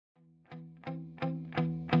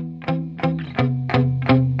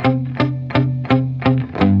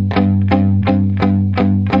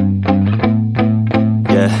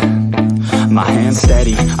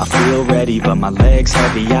my legs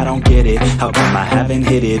heavy, I don't get it. How come I haven't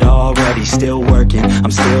hit it already? Still working,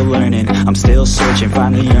 I'm still learning, I'm still searching,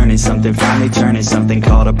 finally earning something, finally turning something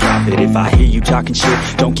called a profit. If I hear you talking shit,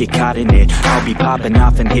 don't get caught in it. I'll be popping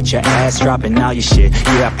off and hit your ass, dropping all your shit.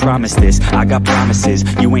 Yeah, I promise this, I got promises,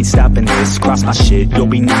 you ain't stopping this. Cross my shit, you'll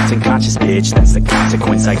be knocked unconscious, bitch. That's the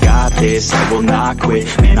consequence, I got this, I will not quit.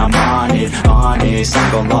 Man, I'm on it, honest,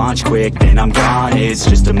 I'm gon' launch quick, then I'm gone. It's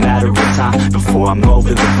just a matter of time before I'm over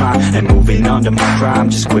the climb and moving under my prime.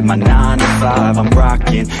 Just quit my 9 to 5, I'm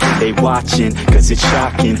rocking, and they watching, cause it's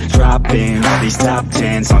shocking. Dropping all these top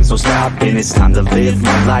 10 songs, no stopping. It's time to live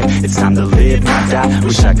my life, it's time to live, not die.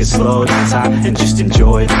 Wish I could slow down time and just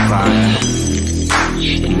enjoy the climb.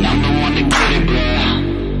 And I'm the one to get it, bro.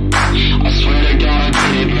 I swear to God I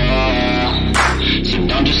get it, bro. So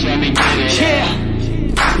don't just let me get it.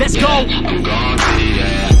 Yeah, let's go. I'm gon' get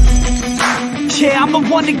it, yeah, I'm the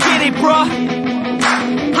one to get it, bro.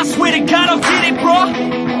 I swear to God I'll get it, bro.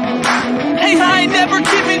 Hey, I ain't never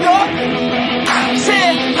giving up.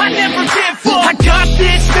 Said I never give up. I got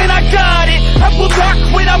this, man, I got it. I will not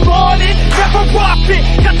quit, I'm on it. Never rock it.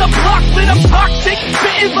 Got the block lit, I'm toxic.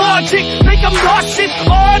 Spitting logic, make them nauseous.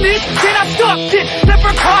 Honest, then I stuck it.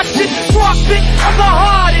 Never cautious, drop it. I'm the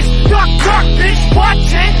hardest. Knock, knock, bitch, watch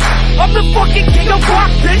it. I'm the fucking king of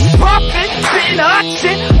rock, bitch. Poppin', spitting hot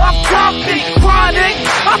shit. I'm topic, chronic.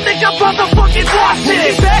 I think I'm motherfucking lost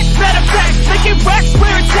it. Back, better facts, making racks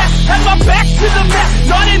where it's at. Have my back to the mat,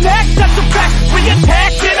 not an act, that's a fact. We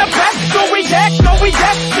attack in a back, no react, no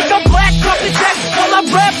react. Think I'm black, up his ass, while I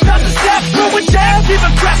rap, does a step. Throwing down, give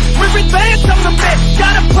a crap. We're advanced, I'm the man.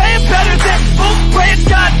 Got a plan better than both brands.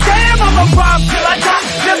 Goddamn, I'm a rhyme till I die.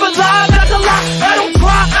 Never lie, that's a lie. I don't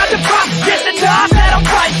cry, I defy. Get the time that I'm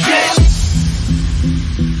right, yeah.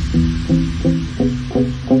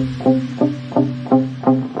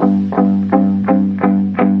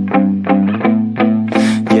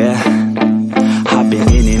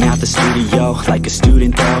 Like a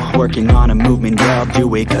student though, working on a movement, yeah, I'll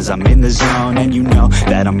do it cause I'm in the zone. And you know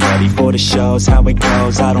that I'm ready for the shows. How it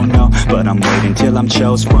goes, I don't know, but I'm waiting till I'm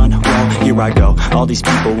chose. Run, roll, here I go. All these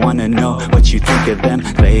people wanna know what you think of them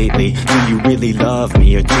lately. Do you really love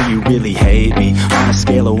me or do you really hate me? On a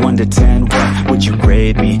scale of 1 to 10, what would you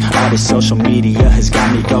grade me? All this social media has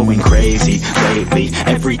got me going crazy lately.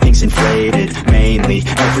 Everything's inflated, mainly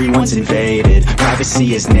everyone's invaded.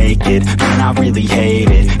 Privacy is naked, man, I really hate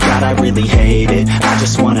it. God, I really hate it. I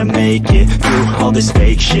just wanna make it through all this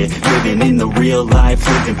fake shit. Living in the real life,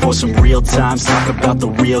 living for some real times. Talk about the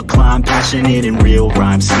real climb, passionate in real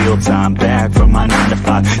rhymes. Steal time back from my 9 to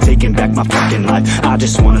 5, taking back my fucking life. I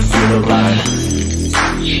just wanna feel alive.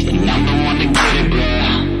 And I'm the one to get it, bro.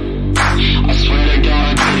 I swear to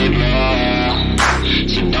God I get it, bro.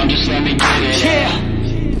 So don't just let me get it.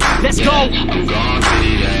 Yeah, let's go. I'm gon' get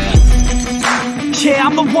it, yeah,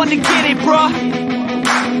 I'm the one to get it, bro.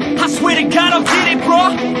 I swear to God I'll get it,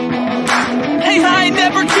 bro. Hey, I ain't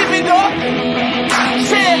never giving up.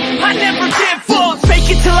 Said I never give up. Fake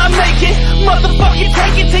it till I make it. Motherfucking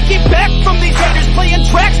take it back from these haters. Playing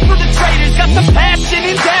tracks for the traitors. Got the passion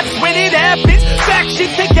in depth when it happens.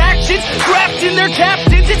 Factions take actions, drafting their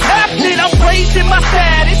captains. It's happening, I'm raising my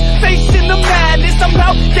status. Facing the madness, I'm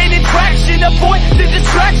out gaining traction. Avoid the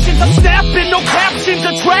distractions, I'm snapping, no captions.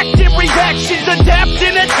 Attracting reactions,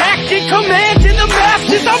 adapting, attacking, commanding the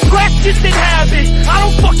masses. I'm practicing habits, I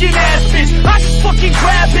don't fucking ask it, I just fucking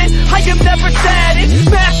grab it. I am never static,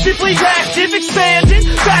 massively active, expanding,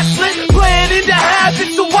 backslid, planning to have it.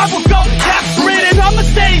 So I will go capture it, and I'ma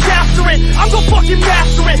stay after it. I'm gonna fucking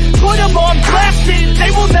master it, put them on blast it.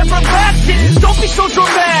 They will never last it, don't be so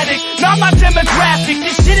dramatic. Not my demographic,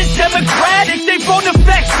 this shit is democratic. They phone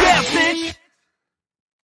effects, yeah, bitch.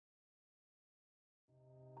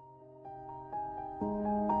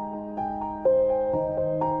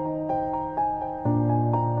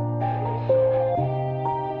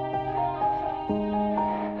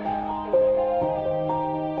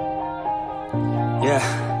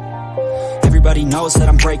 Yeah, everybody knows that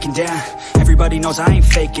I'm breaking down. Everybody knows I ain't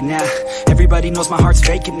faking now. Everybody knows my heart's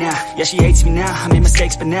vacant now. Yeah, she hates me now, I made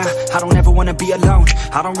mistakes but now I don't ever wanna be alone.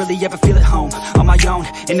 I don't really ever feel at home. On my own,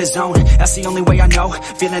 in the zone, that's the only way I know.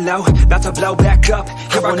 Feeling low, about to blow back up.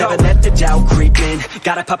 Here I won't ever let the doubt creep in.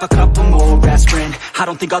 Gotta pop a couple more aspirin. I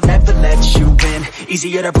don't think I'll ever let you in.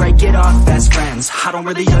 Easier to break it off best friends. I don't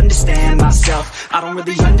really understand myself. I don't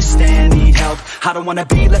really understand, need help. I don't wanna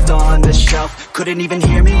be left on the shelf. Couldn't even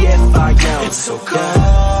hear me if I yelled. It's so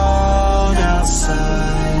cold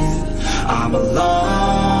outside, I'm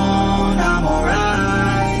alone, I'm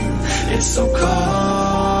alright. It's so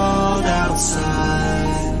cold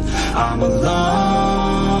outside, I'm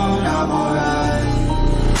alone, I'm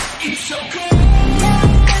alright. It's so cold.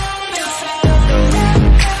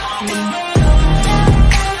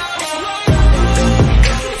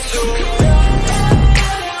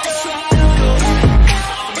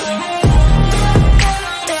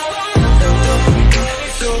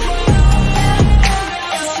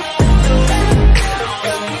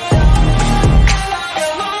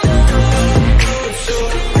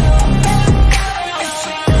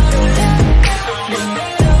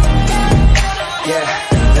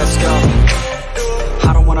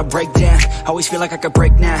 Always feel like I could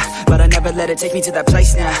break now, but I never let it take me to that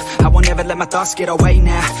place now. I won't ever let my thoughts get away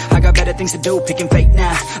now. I got better things to do, picking fate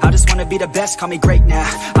now. I just wanna be the best, call me great now.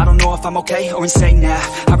 I don't know if I'm okay or insane now.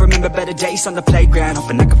 I remember better days on the playground,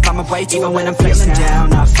 hoping I can find my way. Even when I'm feeling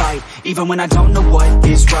down, I fight. Even when I don't know what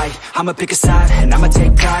is right, I'ma pick a side and I'ma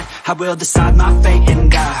take pride. I will decide my fate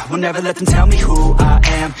and I will never let them tell me who I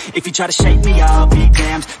am. If you try to shake me, I'll be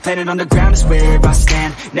damned. Planet on the ground is where I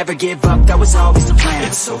stand. Never give up, that was always the plan.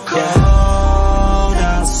 It's so cold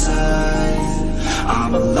outside,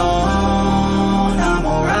 I'm alone, I'm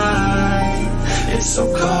alright. It's so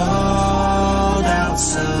cold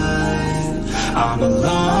outside, I'm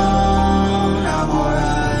alone, I'm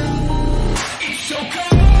alright. It's so cold.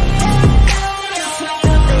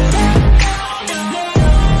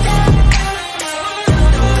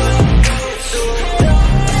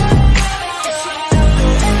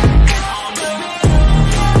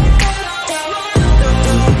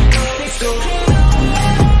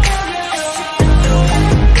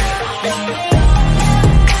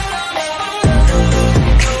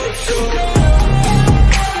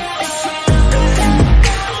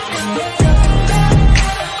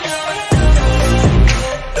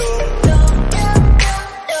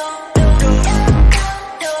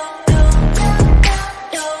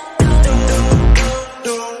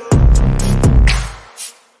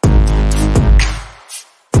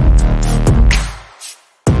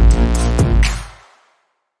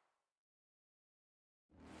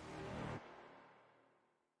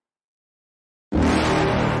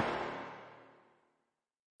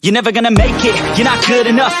 You're never gonna make it, you're not good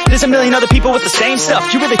enough. There's a million other people with the same stuff.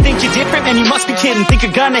 You really think you're different? Man, you must be kidding. Think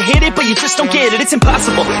you're gonna hit it, but you just don't get it. It's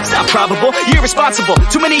impossible, it's not probable, you're irresponsible.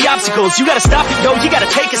 Too many obstacles, you gotta stop it, yo. You gotta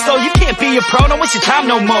take it slow, you can't be a pro. Don't waste your time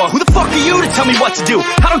no more. Who the fuck are you to tell me what to do?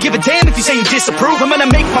 I don't give a damn if you say you disapprove. I'm gonna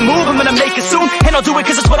make my move, I'm gonna make it soon. And I'll do it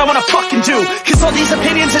cause it's what I wanna fucking do. Cause all these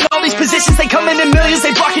opinions and all these positions, they come in millions,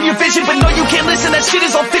 they blocking your vision. But no, you can't listen, that shit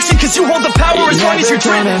is all fiction. Cause you hold the power as long as you're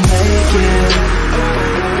driven.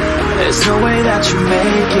 There's no way that you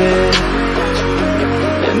make it,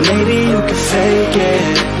 and maybe you can fake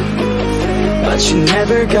it, but you're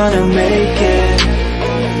never gonna make it.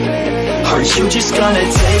 Are you just gonna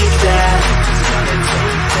take that?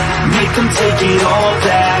 Make them take it all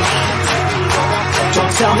back.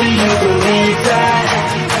 Don't tell me you believe that.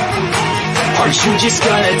 Are you just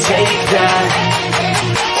gonna take that?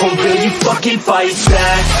 Or will you fucking fight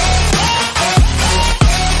back?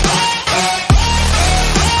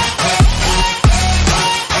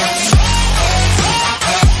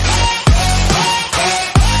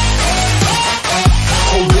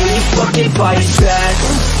 Fight back.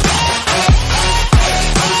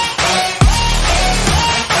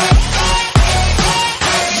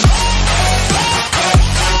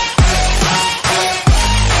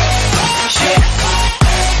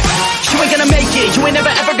 You ain't never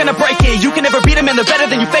ever gonna break it. You can never beat them and they're better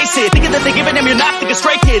than you face it. Thinking that they give a damn, you're not thinking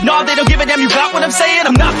straight, kid. No, they don't give a damn, you got what I'm saying?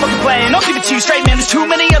 I'm not fucking playing, I'll give it to you straight, man. There's too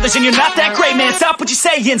many others and you're not that great, man. Stop what you're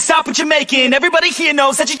saying, stop what you're making. Everybody here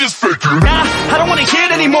knows that you just faking. Nah, I don't wanna hear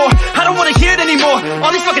it anymore, I don't wanna hear it anymore.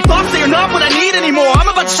 All these fucking thoughts, they are not what I need anymore. I'm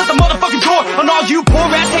about to shut the motherfucking door on all you poor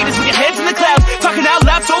ass haters with your heads in the clouds, talking out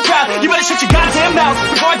loud so proud. You better shut your goddamn mouth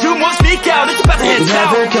before I do more speak out. It's about to head south.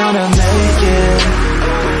 You're never gonna make it.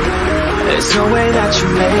 There's no way that you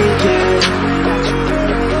make it,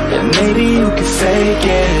 and maybe you can fake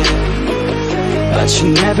it, but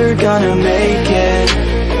you're never gonna make it.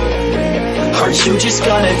 Aren't you just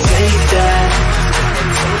gonna take that?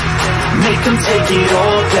 Make them take it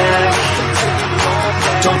all back.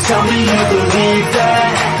 Don't tell me you believe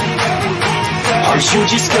that. Aren't you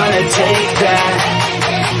just gonna take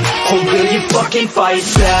that? Or will you fucking fight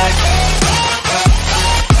back?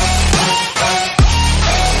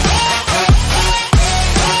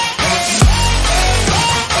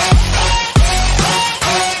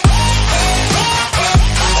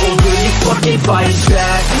 Fucking fight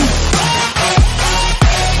back.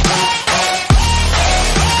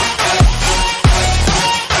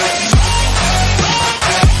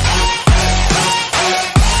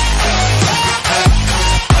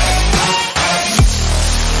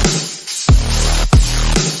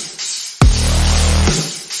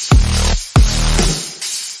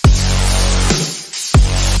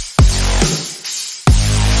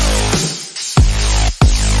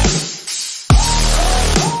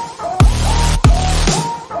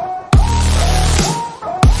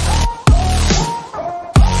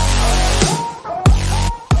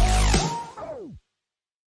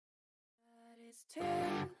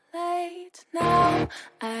 Now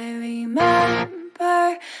I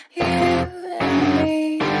remember you and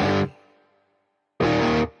me,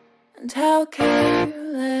 and how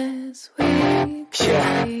careless we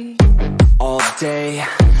could be. All day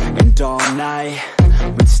and all night,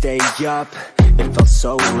 we'd stay up, it felt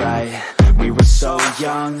so right. We were so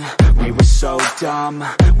young, we were so dumb.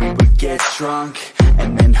 We would get drunk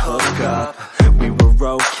and then hook up. We were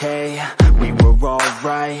okay, we were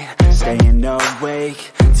alright, staying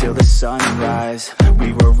awake till the sunrise.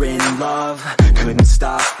 We were in love, couldn't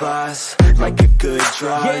stop us, like a good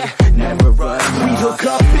drug, never enough. We hook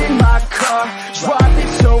up in my car,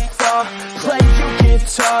 driving so far, play your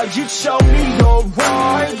guitar, you show me your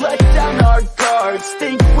art, let down our guards,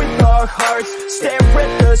 think with our hearts, stare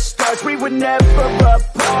at the stars, we were never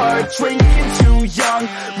apart, drinking too young,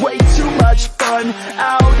 way too much fun,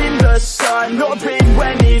 out in the sun, orbit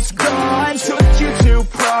when it's gone, took you to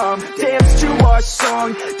prom, dance to our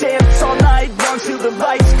song, dance all night long till the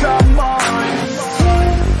lights come on.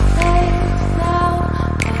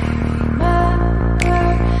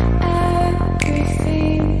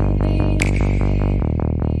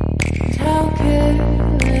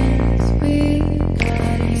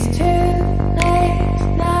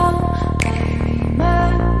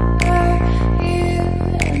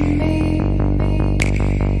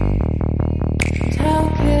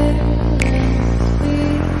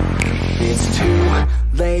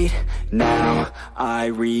 Now I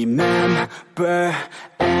remember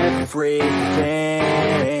everything,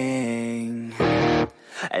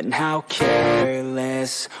 and how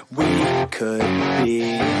careless we could be,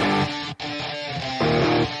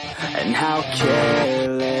 and how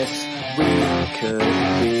careless we could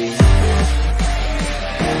be,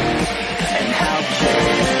 and how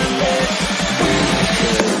careless we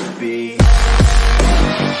could be.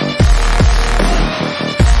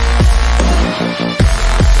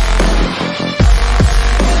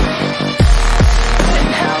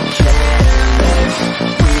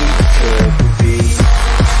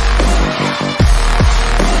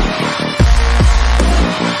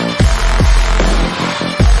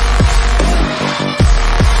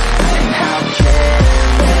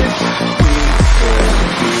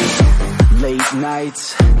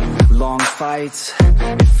 Nights, long fights,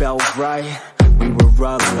 it felt right, we were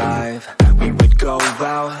alive. We would go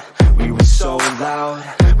out, we were so loud,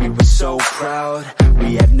 we were so proud,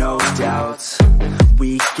 we had no doubts.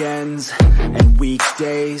 Weekends and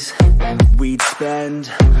weekdays, we'd spend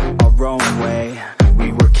our own way.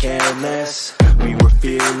 We were careless, we were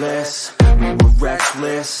fearless, we were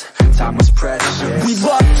reckless, time was precious. We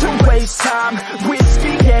loved to waste time,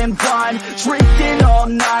 whiskey and wine, drinking all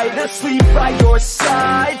night, asleep by your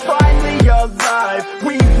side. Finally alive,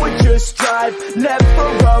 we would just drive, never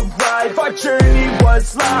arrive. Our journey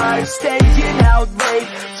was live, staying out late,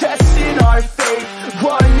 testing our fate,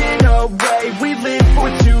 running away. We live for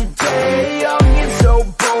today, young and so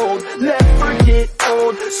bold, never get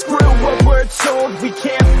old. Screw what we're told, we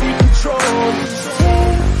can't be controlled.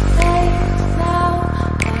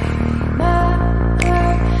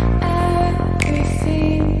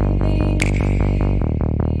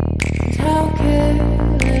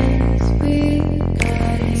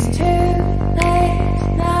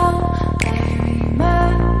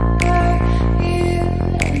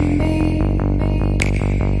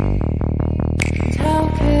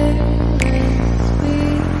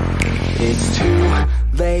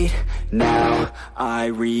 Now I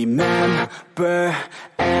remember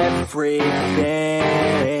everything,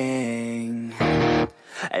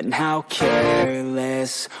 and how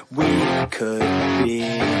careless we could be,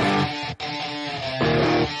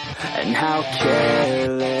 and how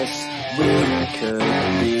careless we could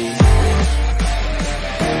be,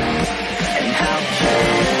 and how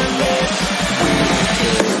careless we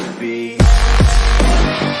could be.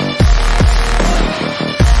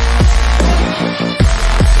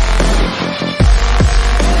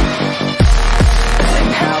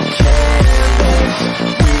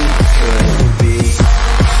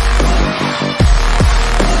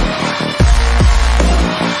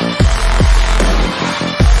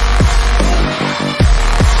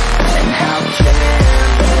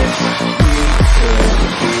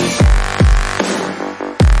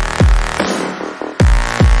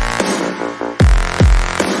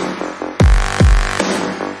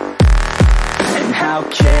 How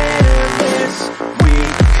careless we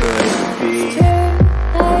could be. It's too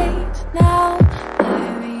late now, I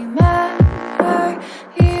remember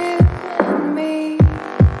you and me.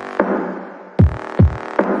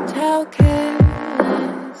 And how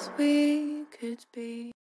careless we could be.